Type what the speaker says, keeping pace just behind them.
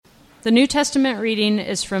The New Testament reading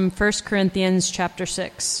is from 1 Corinthians chapter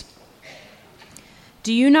 6.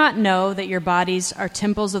 Do you not know that your bodies are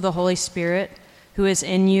temples of the Holy Spirit, who is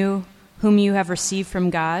in you, whom you have received from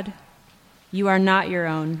God? You are not your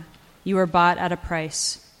own. You are bought at a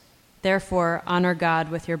price. Therefore, honor God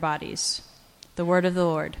with your bodies. The word of the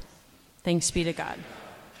Lord. Thanks be to God.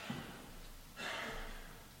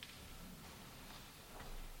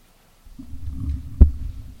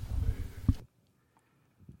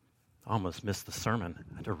 I almost missed the sermon.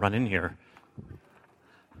 I had to run in here.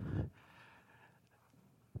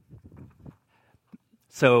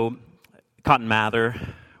 So, Cotton Mather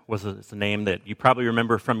was a name that you probably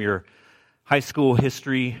remember from your high school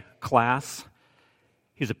history class.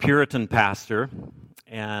 He's a Puritan pastor,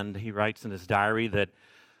 and he writes in his diary that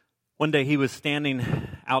one day he was standing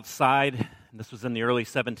outside, and this was in the early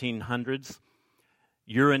 1700s,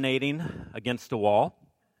 urinating against a wall.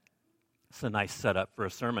 It's a nice setup for a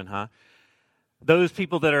sermon, huh? Those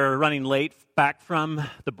people that are running late back from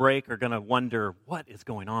the break are going to wonder, what is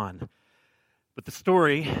going on? But the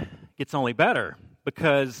story gets only better,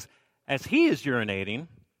 because as he is urinating,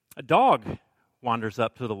 a dog wanders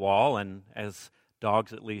up to the wall, and as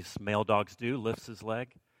dogs, at least male dogs do, lifts his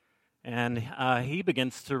leg, and he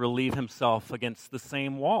begins to relieve himself against the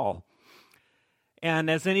same wall. And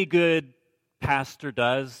as any good pastor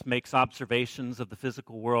does, makes observations of the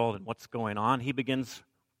physical world and what's going on, he begins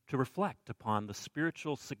to reflect upon the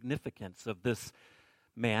spiritual significance of this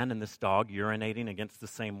man and this dog urinating against the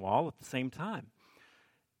same wall at the same time.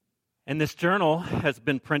 And this journal has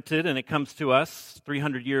been printed, and it comes to us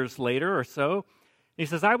 300 years later or so. He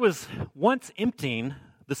says, I was once emptying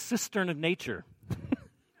the cistern of nature.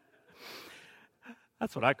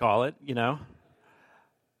 That's what I call it, you know.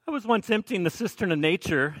 I was once emptying the cistern of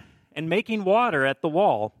nature and making water at the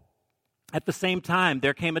wall. At the same time,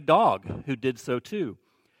 there came a dog who did so too.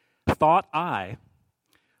 Thought I,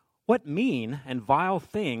 what mean and vile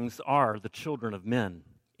things are the children of men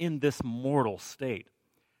in this mortal state?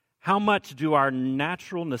 How much do our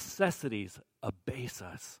natural necessities abase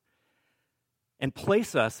us and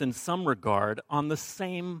place us in some regard on the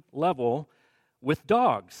same level with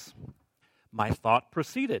dogs? My thought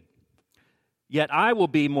proceeded, yet I will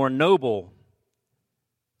be more noble.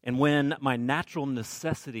 And when my natural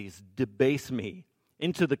necessities debase me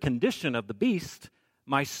into the condition of the beast,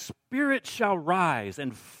 my spirit shall rise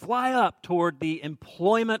and fly up toward the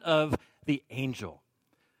employment of the angel.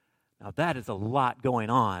 Now that is a lot going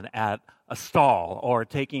on at a stall or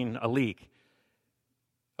taking a leak.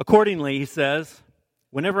 Accordingly, he says,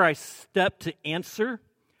 whenever I step to answer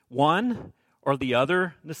one or the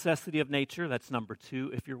other necessity of nature, that's number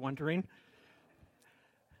 2 if you're wondering,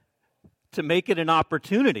 to make it an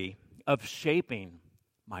opportunity of shaping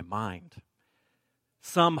my mind.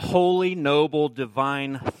 Some holy, noble,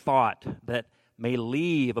 divine thought that may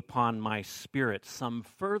leave upon my spirit some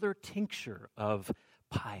further tincture of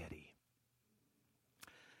piety.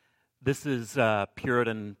 This is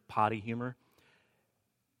Puritan potty humor.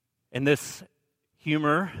 And this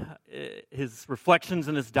humor, his reflections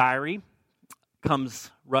in his diary, comes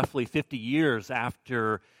roughly 50 years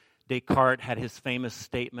after Descartes had his famous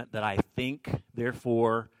statement that I think,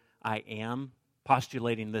 therefore I am,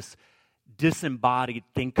 postulating this disembodied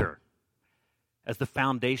thinker as the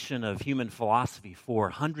foundation of human philosophy for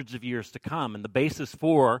hundreds of years to come, and the basis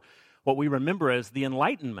for what we remember as the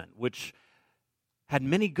Enlightenment, which had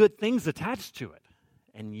many good things attached to it,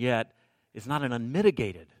 and yet is not an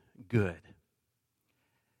unmitigated good.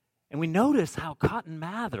 And we notice how Cotton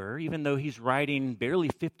Mather, even though he's writing barely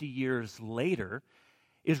 50 years later,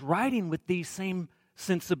 is writing with these same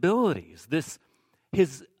sensibilities.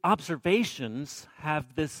 His observations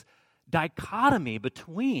have this dichotomy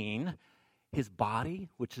between his body,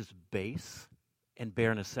 which is base and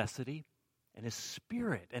bare necessity, and his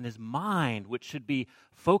spirit and his mind, which should be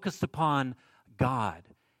focused upon God.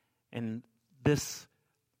 And this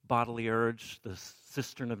bodily urge, the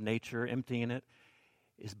cistern of nature, emptying it,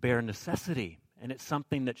 is bare necessity, and it's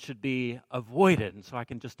something that should be avoided. And so I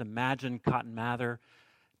can just imagine Cotton Mather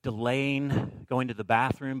delaying going to the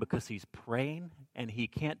bathroom because he's praying, and he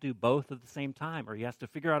can't do both at the same time, or he has to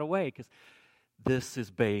figure out a way, because this is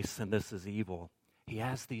base and this is evil. He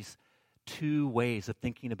has these 2 ways of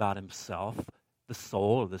thinking about himself, the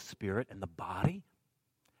soul or the spirit, and the body,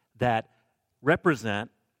 that represent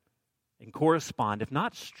and correspond, if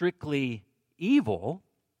not strictly evil,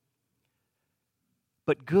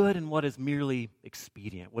 but good in what is merely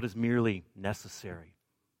expedient, what is merely necessary.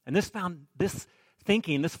 And this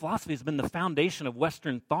thinking, this philosophy has been the foundation of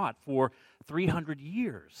Western thought for 300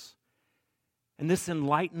 years. And this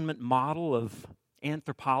Enlightenment model of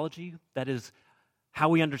anthropology that is how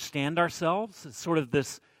we understand ourselves is sort of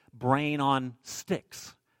this brain on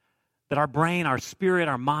sticks. That our brain, our spirit,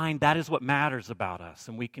 our mind, that is what matters about us.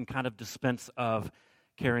 And we can kind of dispense of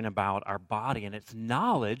caring about our body. And it's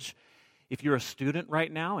knowledge. If you're a student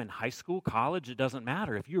right now in high school, college, it doesn't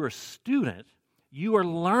matter. If you're a student, you are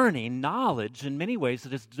learning knowledge in many ways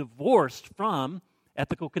that is divorced from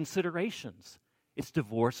ethical considerations. It's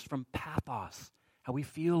divorced from pathos, how we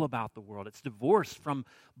feel about the world. It's divorced from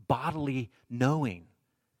bodily knowing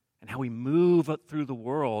and how we move through the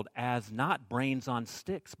world as not brains on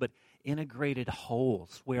sticks, but integrated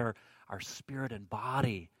wholes where our spirit and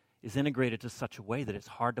body is integrated to such a way that it's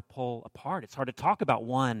hard to pull apart. It's hard to talk about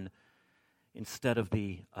one instead of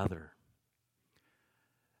the other.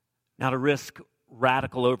 Now, to risk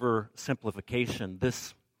radical oversimplification,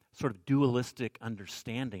 this sort of dualistic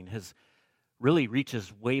understanding really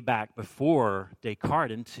reaches way back before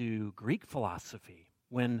Descartes into Greek philosophy,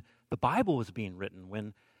 when the Bible was being written,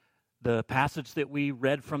 when the passage that we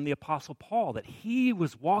read from the Apostle Paul, that he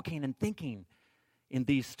was walking and thinking in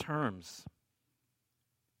these terms.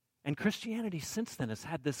 And Christianity since then has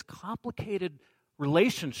had this complicated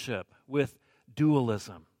relationship with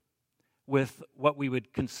dualism, with what we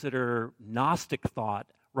would consider Gnostic thought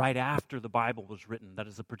right after the Bible was written. That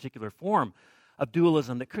is a particular form of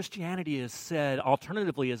dualism that Christianity has said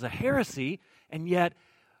alternatively is a heresy, and yet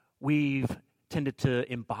we've tended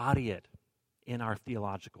to embody it in our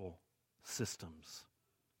theological systems.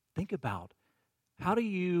 Think about, how do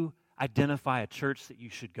you identify a church that you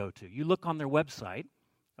should go to? You look on their website,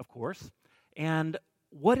 of course, and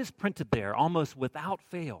what is printed there almost without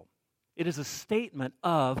fail? It is a statement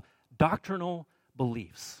of doctrinal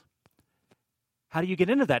beliefs. How do you get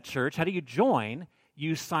into that church? How do you join?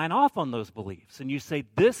 You sign off on those beliefs and you say,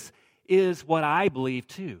 this is what I believe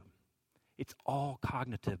too. It's all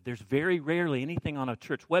cognitive. There's very rarely anything on a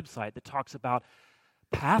church website that talks about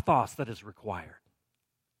pathos that is required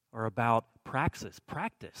or about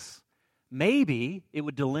practice. Maybe it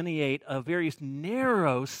would delineate a very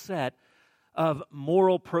narrow set of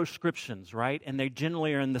moral proscriptions, right? And they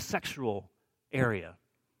generally are in the sexual area.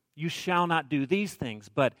 You shall not do these things,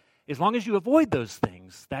 but as long as you avoid those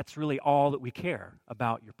things, that's really all that we care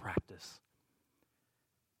about your practice.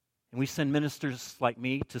 And we send ministers like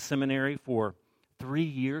me to seminary for 3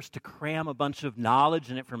 years to cram a bunch of knowledge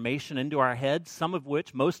and information into our heads,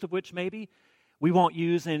 most of which maybe, we won't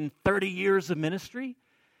use in 30 years of ministry.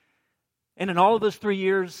 And in all of those 3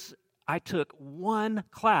 years, I took one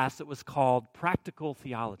class that was called Practical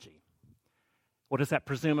Theology. What does that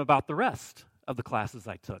presume about the rest of the classes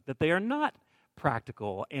I took? That they are not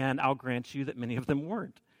practical, and I'll grant you that many of them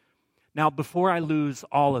weren't. Now, before I lose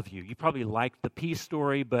all of you, you probably liked the peace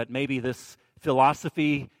story, but maybe this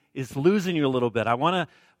philosophy is losing you a little bit. I want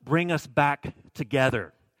to bring us back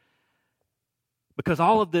together, because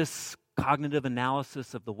all of this cognitive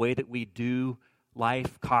analysis of the way that we do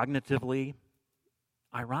life cognitively,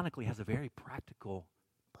 ironically, has a very practical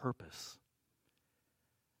purpose.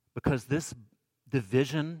 Because this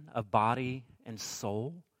division of body and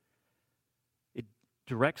soul, it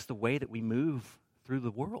directs the way that we move through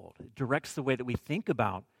the world. It directs the way that we think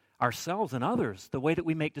about ourselves and others, the way that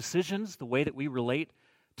we make decisions, the way that we relate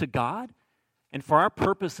to God. And for our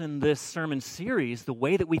purpose in this sermon series, the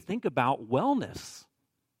way that we think about wellness,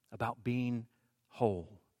 about being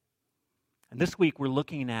whole. And this week we're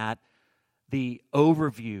looking at the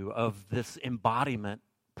overview of this embodiment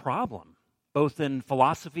problem, both in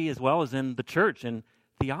philosophy as well as in the church and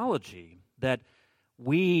theology, that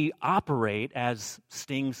we operate, as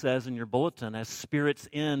Sting says in your bulletin, as spirits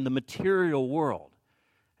in the material world.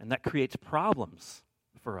 And that creates problems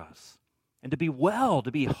for us. And to be well,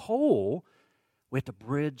 to be whole, we have to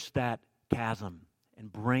bridge that chasm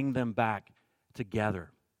and bring them back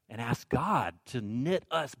together and ask God to knit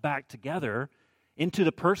us back together into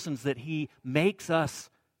the persons that He makes us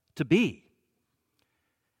to be.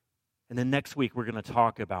 And then next week we're going to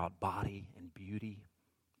talk about body and beauty,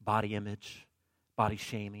 body image, body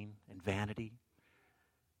shaming, and vanity.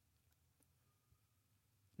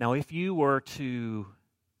 Now, if you were to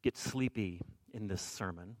get sleepy in this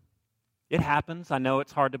sermon, it happens. I know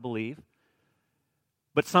it's hard to believe,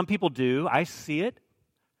 but some people do. I see it.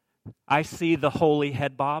 I see the holy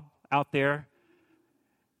head bob out there.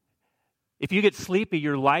 If you get sleepy,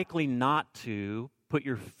 you're likely not to put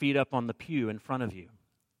your feet up on the pew in front of you.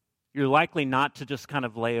 You're likely not to just kind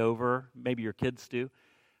of lay over, maybe your kids do,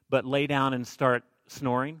 but lay down and start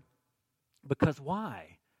snoring. Because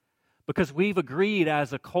why? Because we've agreed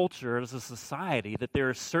as a culture, as a society, that there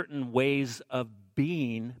are certain ways of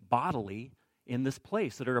being bodily in this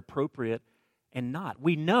place that are appropriate and not.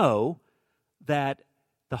 We know that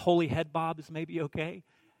The holy head bob is maybe okay.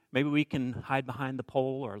 Maybe we can hide behind the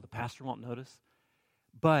pole or the pastor won't notice.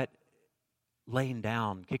 But laying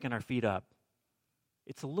down, kicking our feet up,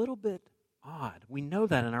 it's a little bit odd. We know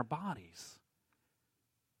that in our bodies.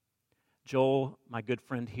 Joel, my good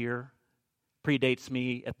friend here, predates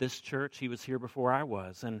me at this church. He was here before I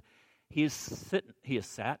was. And he is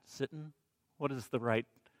sitting. What is the right?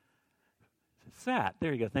 Sat.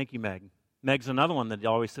 There you go. Thank you, Meg. Meg's another one that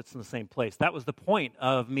always sits in the same place. That was the point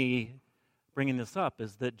of me bringing this up,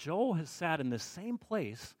 is that Joel has sat in this same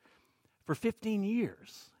place for 15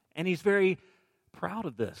 years. And he's very proud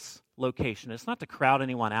of this location. It's not to crowd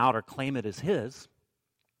anyone out or claim it as his,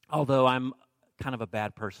 although I'm kind of a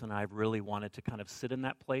bad person. I've really wanted to kind of sit in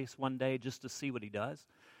that place one day just to see what he does.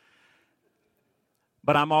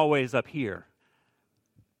 But I'm always up here.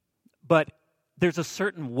 But there's a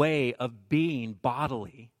certain way of being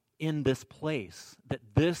bodily in this place, that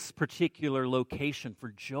this particular location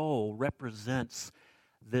for Joel represents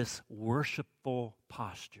this worshipful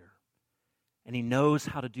posture. And he knows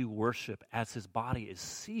how to do worship as his body is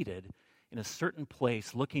seated in a certain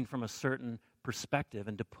place, looking from a certain perspective.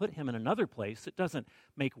 And to put him in another place, it doesn't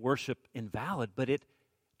make worship invalid, but it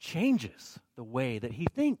changes the way that he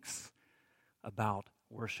thinks about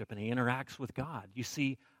worship and he interacts with God. You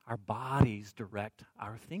see, our bodies direct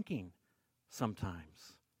our thinking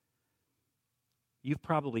sometimes. You've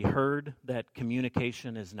probably heard that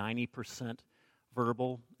communication is 90%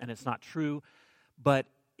 verbal, and it's not true, but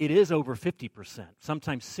it is over 50%,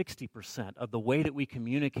 sometimes 60% of the way that we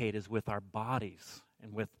communicate is with our bodies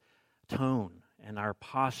and with tone and our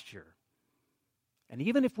posture. And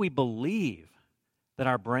even if we believe that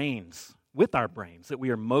with our brains, that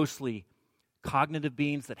we are mostly cognitive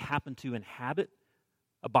beings that happen to inhabit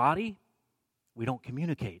a body, we don't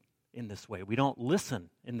communicate in this way. We don't listen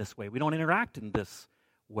in this way. We don't interact in this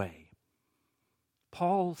way.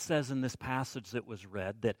 Paul says in this passage that was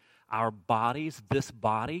read that our bodies, this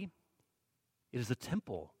body, is a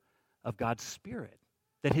temple of God's Spirit,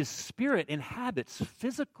 that His Spirit inhabits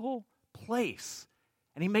physical place,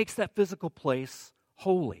 and He makes that physical place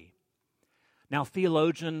holy. Now,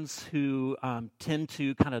 theologians who tend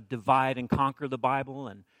to kind of divide and conquer the Bible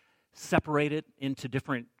and separate it into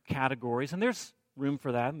different categories, and there's room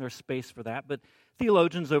for that and there's space for that, but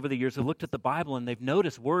theologians over the years have looked at the Bible and they've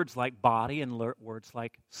noticed words like body and words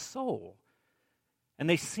like soul. And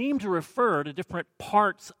they seem to refer to different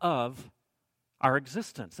parts of our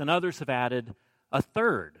existence. And others have added a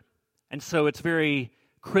third. And so it's very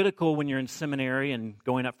critical when you're in seminary and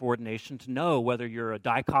going up for ordination to know whether you're a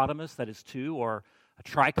dichotomist, that is 2, or a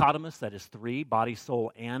trichotomist, that is 3, body,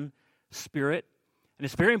 soul, and spirit. And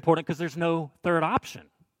it's very important because there's no third option.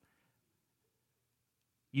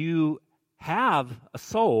 You have a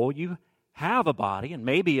soul, you have a body, and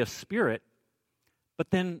maybe a spirit, but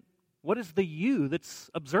then what is the you that's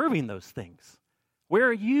observing those things? Where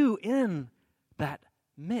are you in that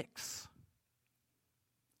mix?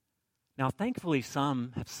 Now, thankfully,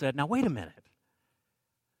 some have said, now wait a minute.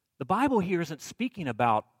 The Bible here isn't speaking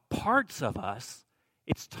about parts of us,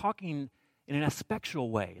 it's talking in an aspectual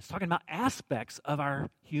way. It's talking about aspects of our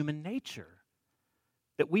human nature.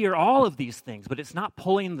 That we are all of these things, but it's not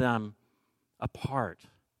pulling them apart.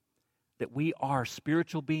 That we are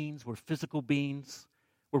spiritual beings, we're physical beings,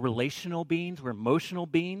 we're relational beings, we're emotional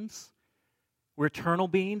beings, we're eternal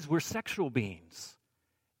beings, we're sexual beings.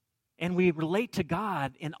 And we relate to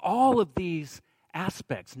God in all of these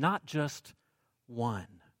aspects, not just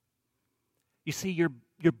one. You see, your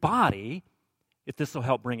body, if this will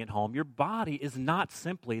help bring it home, your body is not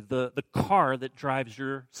simply the car that drives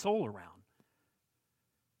your soul around.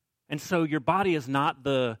 And so your body is not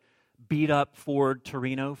the beat-up Ford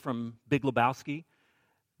Torino from Big Lebowski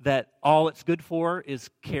that all it's good for is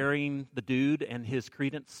carrying the dude and his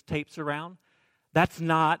Creedence tapes around. That's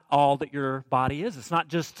not all that your body is. It's not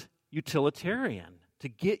just utilitarian to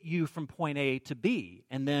get you from point A to B.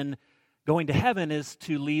 And then going to heaven is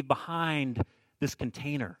to leave behind this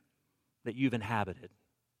container that you've inhabited.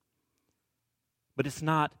 But it's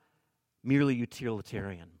not merely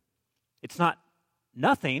utilitarian. It's not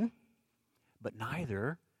nothing. But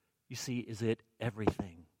neither, you see, is it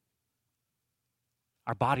everything.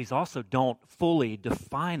 Our bodies also don't fully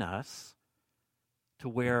define us to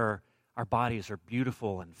where our bodies are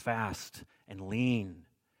beautiful and fast and lean,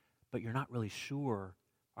 but you're not really sure,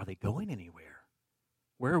 are they going anywhere?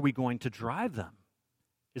 Where are we going to drive them?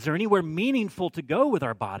 Is there anywhere meaningful to go with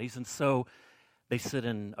our bodies? And so they sit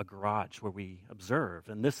in a garage where we observe.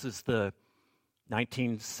 And this is the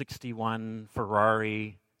 1961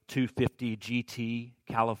 Ferrari 250 GT,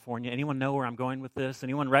 California. Anyone know where I'm going with this?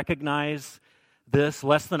 Anyone recognize this?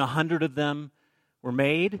 Less than 100 of them were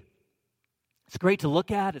made. It's great to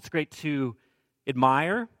look at. It's great to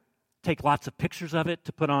admire, take lots of pictures of it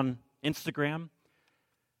to put on Instagram.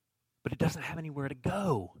 But it doesn't have anywhere to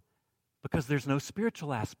go because there's no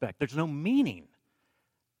spiritual aspect. There's no meaning.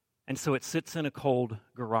 And so it sits in a cold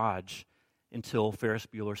garage until Ferris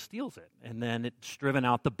Bueller steals it. And then it's driven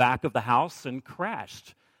out the back of the house and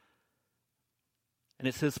crashed. And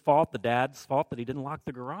it's his fault, the dad's fault, that he didn't lock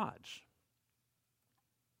the garage.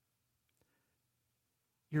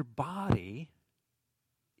 Your body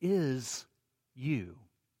is you.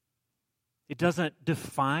 It doesn't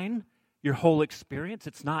define your whole experience.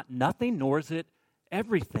 It's not nothing, nor is it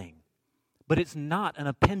everything. But it's not an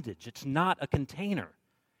appendage. It's not a container.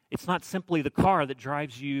 It's not simply the car that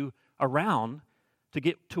drives you around to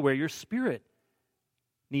get to where your spirit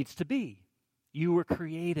needs to be. You were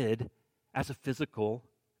created as a physical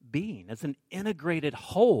being, as an integrated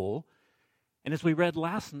whole. And as we read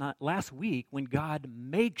last week, when God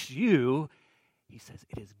makes you, he says,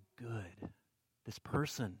 it is good. This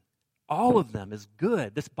person, all of them is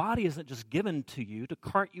good. This body isn't just given to you to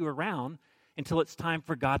cart you around until it's time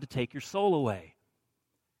for God to take your soul away.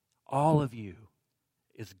 All of you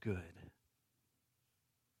is good.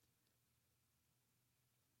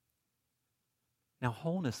 Now,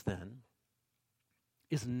 wholeness then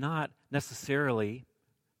is not necessarily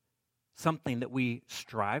something that we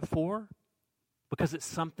strive for, because it's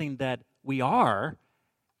something that we are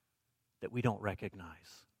that we don't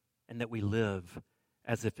recognize and that we live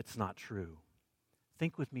as if it's not true.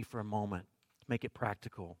 Think with me for a moment to make it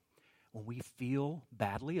practical. When we feel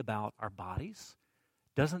badly about our bodies,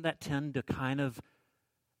 doesn't that tend to kind of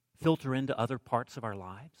filter into other parts of our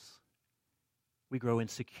lives? We grow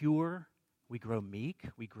insecure, we grow meek,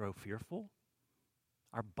 we grow fearful.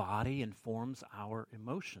 Our body informs our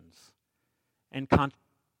emotions. And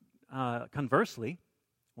conversely,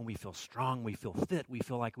 when we feel strong, we feel fit, we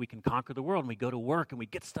feel like we can conquer the world, and we go to work and we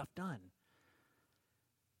get stuff done.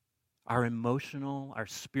 Our emotional, our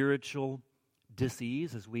spiritual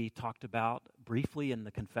dis-ease, as we talked about briefly in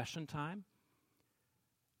the confession time,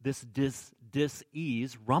 this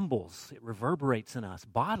dis-ease rumbles, it reverberates in us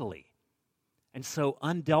bodily. And so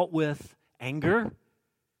undealt with anger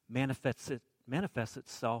manifests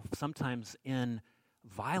itself sometimes in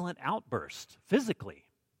violent outbursts physically.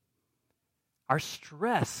 Our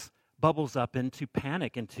stress bubbles up into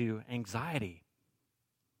panic, into anxiety.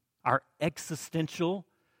 Our existential,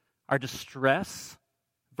 our distress,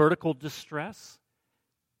 vertical distress,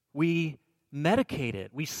 we medicate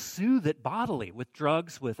it, we soothe it bodily with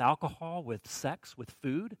drugs, with alcohol, with sex, with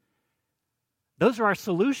food. Those are our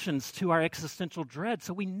solutions to our existential dread.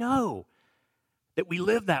 So we know that we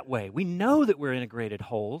live that way. We know that we're integrated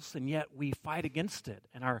wholes, and yet we fight against it,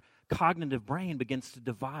 and our cognitive brain begins to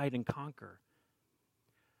divide and conquer.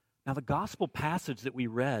 Now, the gospel passage that we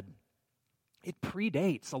read, it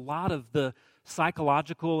predates a lot of the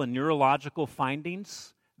psychological and neurological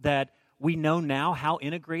findings that we know now how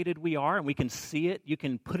integrated we are, and we can see it. You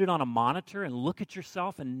can put it on a monitor and look at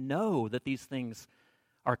yourself and know that these things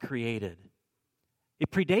are created.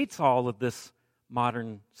 It predates all of this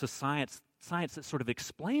modern science that sort of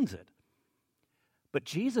explains it. But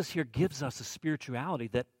Jesus here gives us a spirituality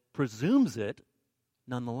that presumes it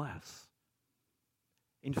nonetheless.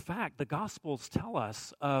 In fact, the Gospels tell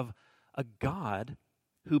us of a God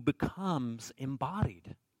who becomes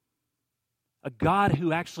embodied, a God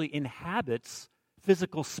who actually inhabits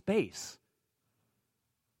physical space.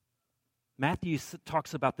 Matthew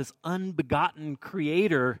talks about this unbegotten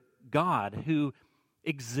creator God who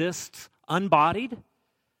exists unbodied,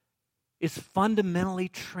 is fundamentally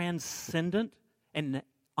transcendent and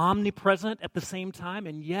omnipresent at the same time,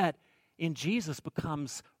 and yet in Jesus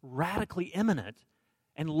becomes radically immanent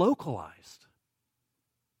and localized.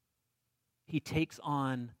 He takes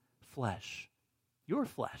on flesh, your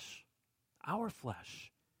flesh, our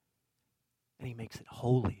flesh, and he makes it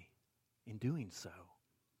holy in doing so.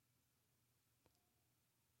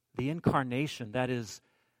 The incarnation, that is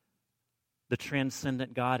the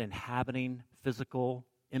transcendent God inhabiting physical,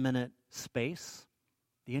 immanent space,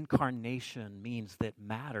 the incarnation means that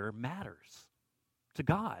matter matters to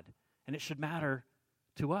God, and it should matter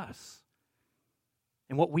to us.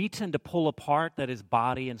 And what we tend to pull apart, that is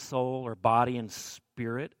body and soul, or body and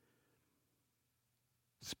spirit,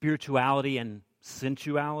 spirituality and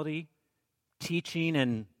sensuality, teaching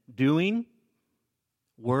and doing,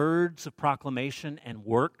 words of proclamation and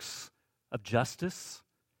works of justice,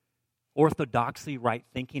 orthodoxy, right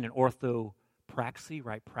thinking, and orthopraxy,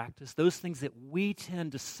 right practice, those things that we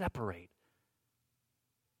tend to separate.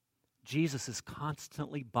 Jesus is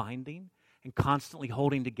constantly binding and constantly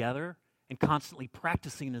holding together and constantly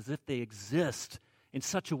practicing as if they exist in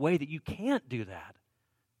such a way that you can't do that.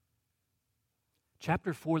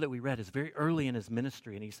 Chapter 4 that we read is very early in his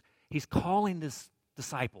ministry, and he's calling his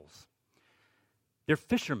disciples. They're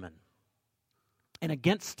fishermen. And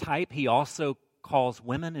against type, he also calls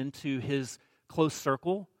women into his close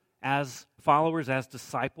circle as followers, as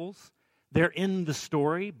disciples. They're in the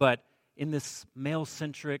story, but in this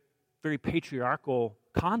male-centric, very patriarchal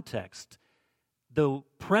context, the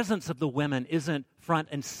presence of the women isn't front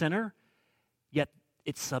and center, yet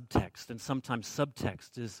it's subtext. And sometimes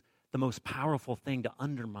subtext is the most powerful thing to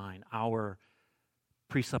undermine our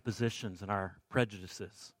presuppositions and our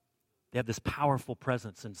prejudices. They have this powerful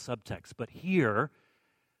presence in subtext. But here,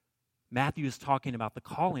 Matthew is talking about the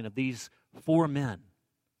calling of these 4 men,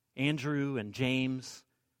 Andrew and James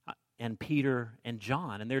and Peter and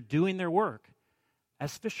John, and they're doing their work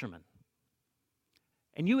as fishermen.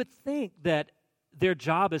 And you would think that their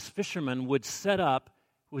job as fishermen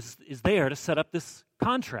is there to set up this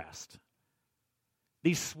contrast.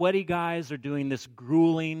 These sweaty guys are doing this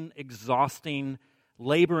grueling, exhausting,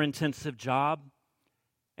 labor-intensive job,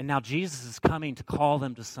 and now Jesus is coming to call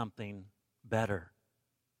them to something better,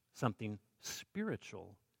 something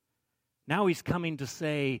spiritual. Now he's coming to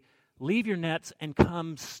say, leave your nets and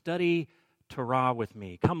come study Torah with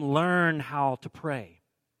me. Come learn how to pray.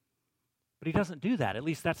 But he doesn't do that. At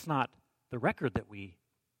least that's not the record that we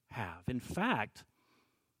have. In fact,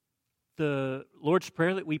 the Lord's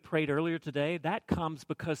Prayer that we prayed earlier today, that comes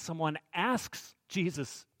because someone asks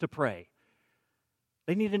Jesus to pray.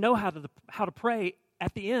 They need to know how to pray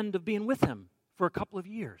at the end of being with him for a couple of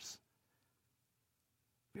years.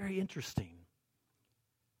 Very interesting.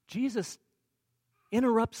 Jesus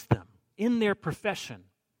interrupts them in their profession.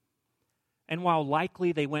 And while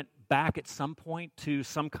likely they went back at some point to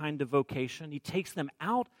some kind of vocation, he takes them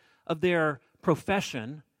out of their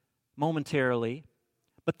profession momentarily,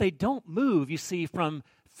 but they don't move, you see, from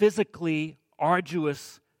physically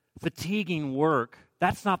arduous, fatiguing work.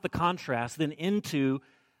 That's not the contrast, then into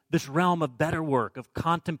this realm of better work, of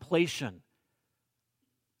contemplation,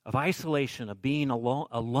 of isolation, of being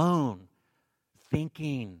alone,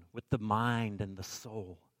 thinking with the mind and the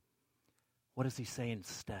soul. What does he say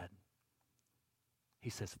instead? He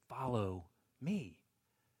says, follow me.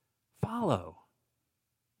 Follow.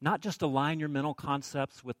 Not just align your mental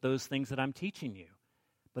concepts with those things that I'm teaching you,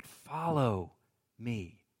 but follow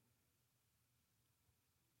me.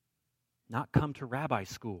 Not come to rabbi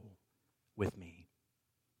school with me.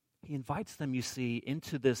 He invites them, you see,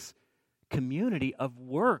 into this community of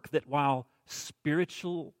work that, while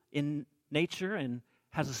spiritual in nature and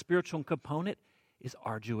has a spiritual component, is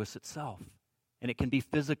arduous itself. And it can be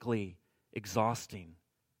physically exhausting.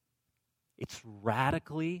 It's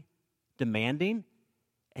radically demanding,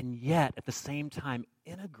 and yet at the same time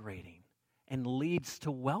integrating and leads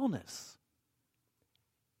to wellness.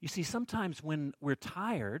 You see, sometimes when we're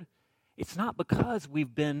tired, it's not because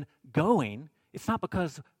we've been going. It's not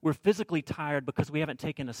because we're physically tired because we haven't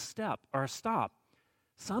taken a step or a stop.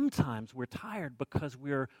 Sometimes we're tired because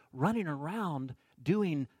we're running around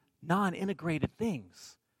doing non-integrated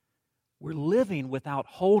things. We're living without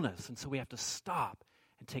wholeness, and so we have to stop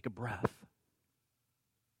and take a breath.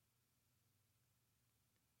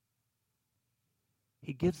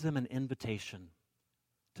 He gives them an invitation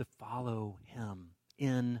to follow him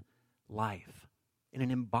in life, in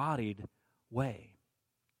an embodied way.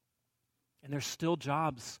 And there's still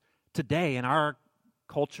jobs today in our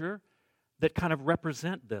culture that kind of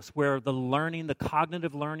represent this, where the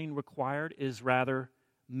cognitive learning required is rather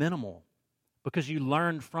minimal because you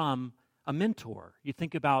learn from a mentor. You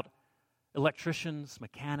think about electricians,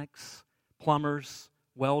 mechanics, plumbers,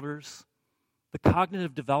 welders. The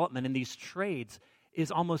cognitive development in these trades is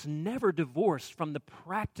almost never divorced from the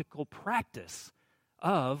practical practice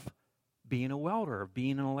of being a welder, of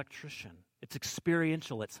being an electrician. It's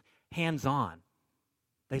experiential, it's hands-on.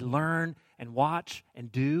 They learn and watch and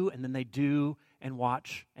do, and then they do and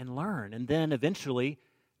watch and learn. And then eventually,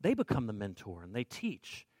 they become the mentor and they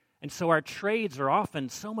teach. And so our trades are often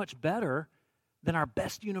so much better than our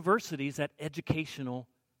best universities at educational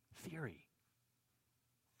theory.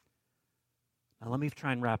 Now let me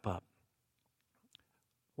try and wrap up.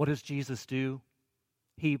 What does Jesus do?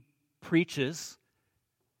 He preaches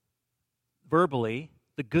verbally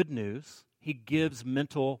the good news. He gives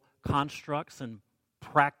mental constructs and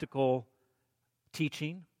practical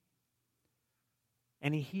teaching.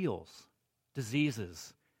 And he heals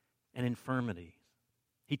diseases and infirmities.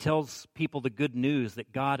 He tells people the good news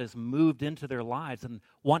that God has moved into their lives and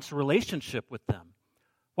wants a relationship with them,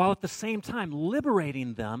 while at the same time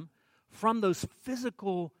liberating them from those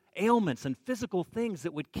physical ailments and physical things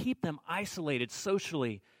that would keep them isolated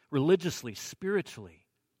socially, religiously, spiritually.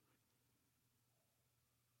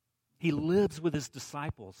 He lives with his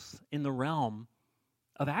disciples in the realm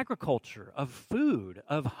of agriculture, of food,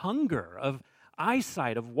 of hunger, of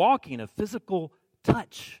eyesight, of walking, of physical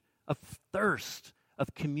touch, of thirst,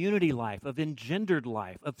 of community life, of engendered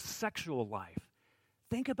life, of sexual life.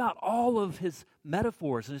 Think about all of his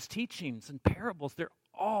metaphors and his teachings and parables. They're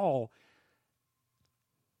all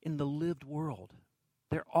in the lived world.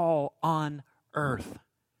 They're all on earth.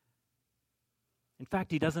 In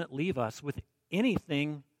fact, he doesn't leave us with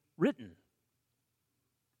anything written.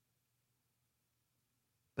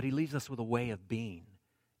 But he leaves us with a way of being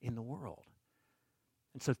in the world.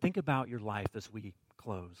 And so think about your life as we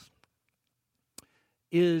close.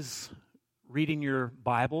 Is reading your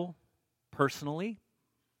Bible personally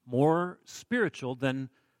more spiritual than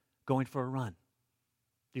going for a run?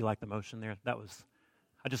 Do you like the motion there?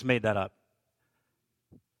 I just made that up.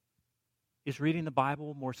 Is reading the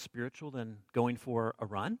Bible more spiritual than going for a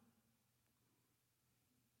run?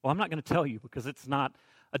 Well, I'm not going to tell you because it's not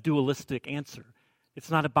a dualistic answer. It's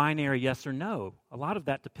not a binary yes or no. A lot of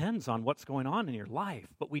that depends on what's going on in your life,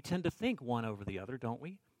 but we tend to think one over the other, don't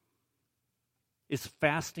we? Is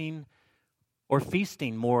fasting or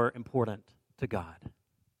feasting more important to God?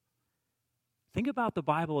 Think about the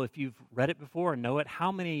Bible if you've read it before and know it, how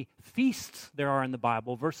many feasts there are in the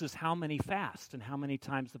Bible versus how many fasts and how many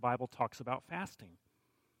times the Bible talks about fasting.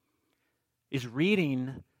 Is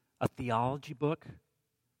reading a theology book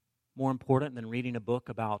more important than reading a book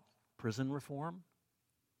about prison reform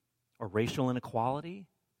or racial inequality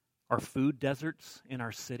or food deserts in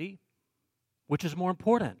our city? Which is more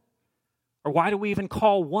important? Or why do we even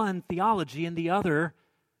call one theology and the other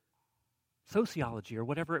sociology or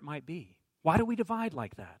whatever it might be? Why do we divide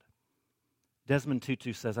like that? Desmond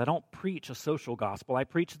Tutu says, I don't preach a social gospel, I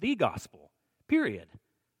preach the gospel, period.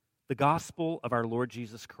 The gospel of our Lord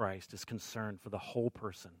Jesus Christ is concerned for the whole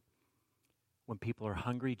person. When people are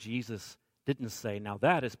hungry, Jesus didn't say, now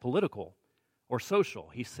that is political or social.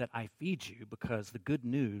 He said, I feed you because the good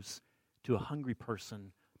news to a hungry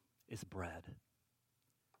person is bread.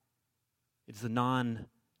 It's a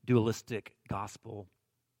non-dualistic gospel.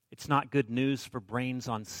 It's not good news for brains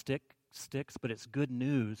on sticks, but it's good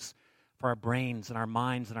news for our brains and our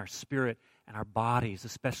minds and our spirit and our bodies,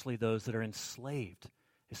 especially those that are enslaved,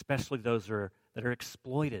 especially those that are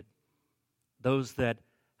exploited, those that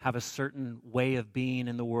have a certain way of being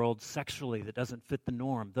in the world sexually that doesn't fit the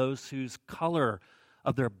norm, those whose color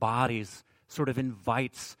of their bodies sort of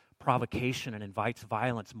invites provocation and invites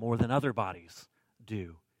violence more than other bodies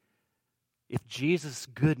do. If Jesus'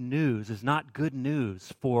 good news is not good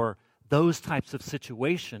news for those types of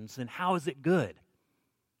situations, then how is it good?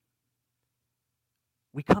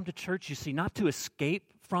 We come to church, you see, not to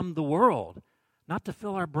escape from the world, not to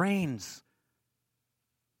fill our brains,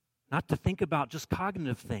 not to think about just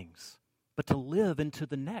cognitive things, but to live into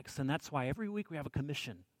the next. And that's why every week we have a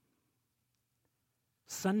commission.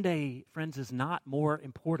 Sunday, friends, is not more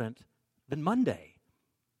important than Monday.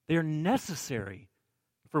 They are necessary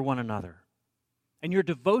for one another. And your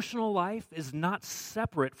devotional life is not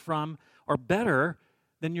separate from or better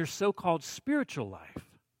than your so-called spiritual life.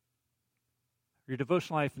 Your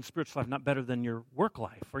devotional life and spiritual life not better than your work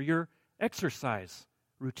life or your exercise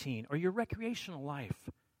routine or your recreational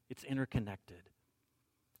life. It's interconnected.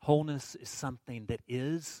 Wholeness is something that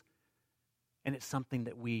is, and it's something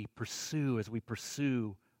that we pursue as we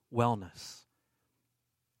pursue wellness.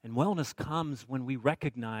 And wellness comes when we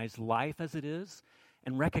recognize life as it is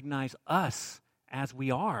and recognize us as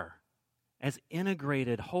we are, as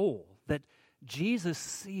integrated whole, that Jesus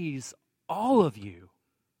sees all of you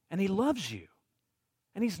and he loves you.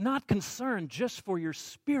 And he's not concerned just for your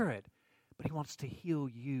spirit, but he wants to heal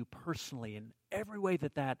you personally in every way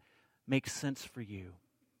that makes sense for you.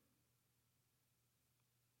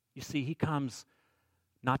 You see, he comes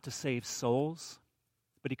not to save souls,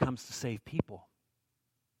 but he comes to save people.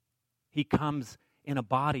 He comes in a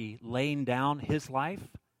body laying down his life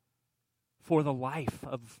for the life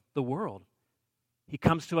of the world. He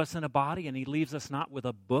comes to us in a body and he leaves us not with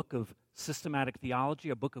a book of systematic theology,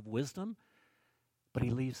 a book of wisdom, but he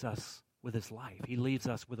leaves us with his life. He leaves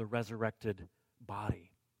us with a resurrected body.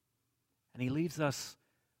 And he leaves us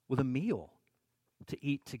with a meal to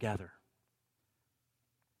eat together.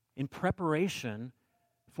 In preparation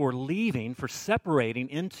for leaving, for separating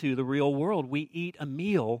into the real world, we eat a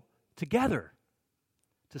meal together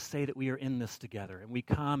to say that we are in this together. And we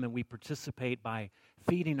come and we participate by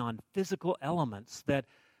feeding on physical elements that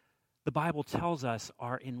the Bible tells us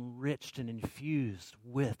are enriched and infused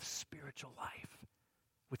with spiritual life,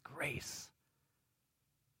 with grace.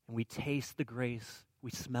 And we taste the grace,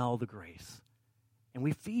 we smell the grace, And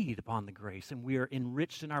we feed upon the grace, and we are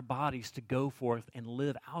enriched in our bodies to go forth and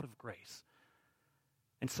live out of grace.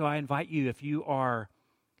 And so I invite you, if you are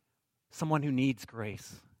someone who needs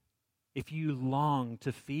grace, if you long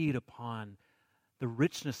to feed upon the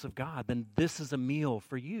richness of God, then this is a meal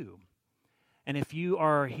for you. And if you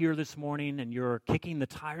are here this morning and you're kicking the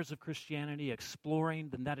tires of Christianity, exploring,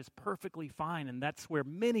 then that is perfectly fine, and that's where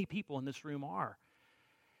many people in this room are.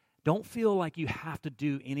 Don't feel like you have to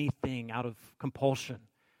do anything out of compulsion,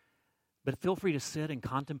 but feel free to sit and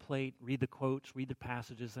contemplate, read the quotes, read the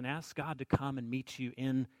passages, and ask God to come and meet you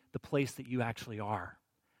in the place that you actually are,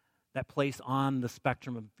 that place on the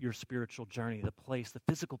spectrum of your spiritual journey, the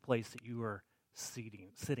physical place that you are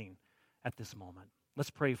sitting at this moment.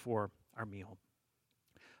 Let's pray for our meal.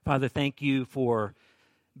 Father, thank you for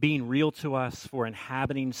being real to us, for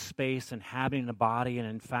inhabiting space, inhabiting a body, and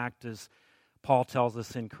in fact, as Paul tells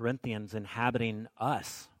us in Corinthians, inhabiting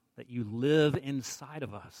us, that you live inside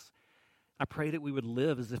of us. I pray that we would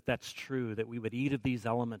live as if that's true, that we would eat of these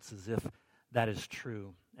elements as if that is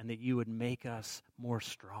true, and that you would make us more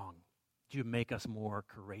strong, that you would make us more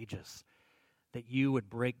courageous, that you would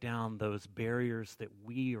break down those barriers that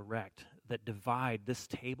we erect, that divide this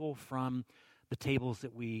table from the tables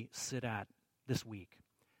that we sit at this week.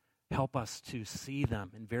 Help us to see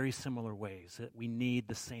them in very similar ways, that we need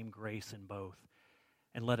the same grace in both.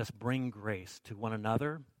 And let us bring grace to one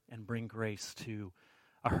another and bring grace to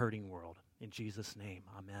a hurting world. In Jesus' name,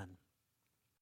 amen.